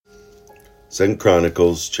2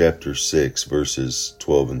 Chronicles chapter 6, verses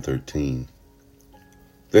 12 and 13.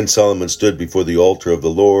 Then Solomon stood before the altar of the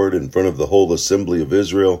Lord in front of the whole assembly of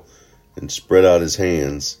Israel and spread out his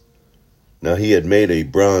hands. Now he had made a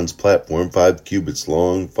bronze platform 5 cubits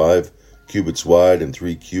long, 5 cubits wide, and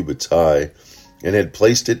 3 cubits high, and had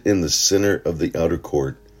placed it in the center of the outer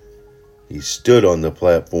court. He stood on the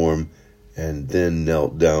platform and then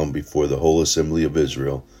knelt down before the whole assembly of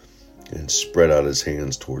Israel and spread out his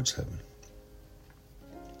hands towards heaven.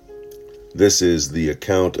 This is the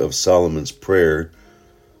account of Solomon's prayer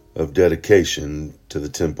of dedication to the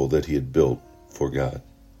temple that he had built for God.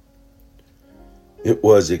 It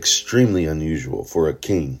was extremely unusual for a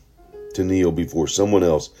king to kneel before someone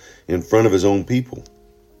else in front of his own people,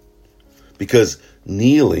 because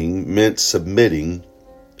kneeling meant submitting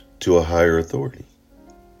to a higher authority.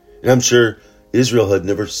 And I'm sure Israel had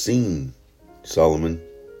never seen Solomon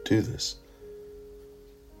do this.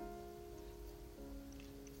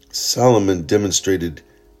 Solomon demonstrated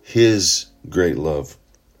his great love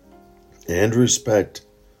and respect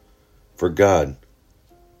for God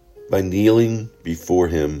by kneeling before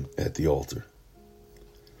him at the altar.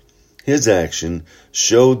 His action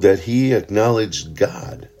showed that he acknowledged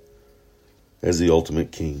God as the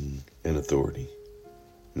ultimate king and authority,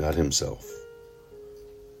 not himself.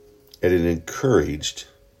 And it encouraged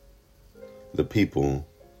the people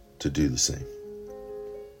to do the same.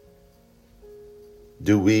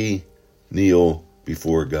 Do we kneel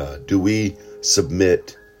before God? Do we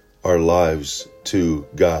submit our lives to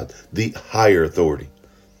God, the higher authority?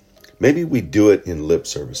 Maybe we do it in lip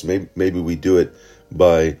service. Maybe we do it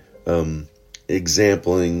by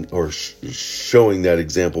exempling or showing that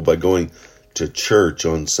example by going to church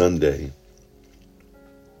on Sunday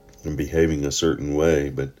and behaving a certain way.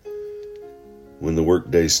 But when the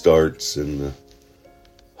workday starts and the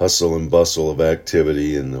hustle and bustle of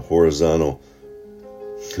activity and the horizontal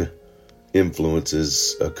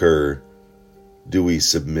influences occur, do we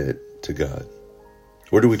submit to God?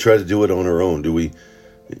 Or do we try to do it on our own? Do we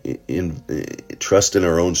trust in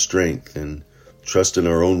our own strength and trust in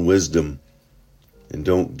our own wisdom and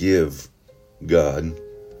don't give God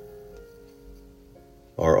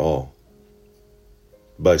our all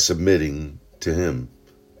by submitting to Him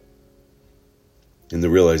in the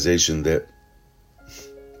realization that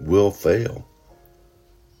we'll fail,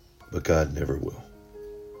 but God never will.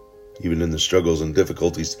 Even in the struggles and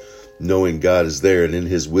difficulties, knowing God is there, and in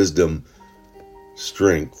His wisdom,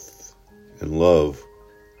 strength, and love,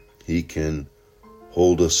 He can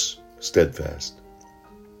hold us steadfast.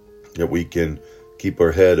 That we can keep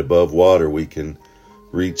our head above water. We can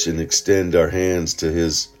reach and extend our hands to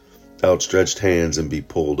His outstretched hands and be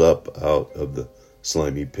pulled up out of the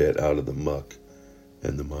slimy pit, out of the muck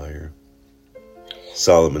and the mire.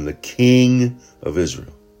 Solomon, the king of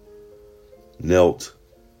Israel, knelt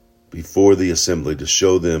before the assembly to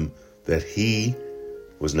show them that he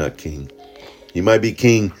was not king. He might be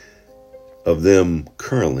king of them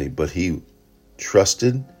currently, but he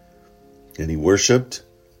trusted and he worshiped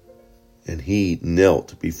and he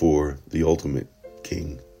knelt before the ultimate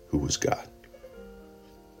king, who was God.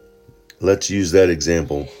 Let's use that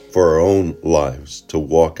example for our own lives to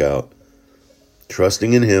walk out,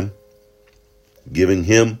 trusting in Him, giving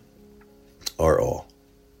Him our all.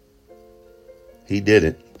 He did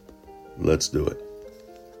it. Let's do it.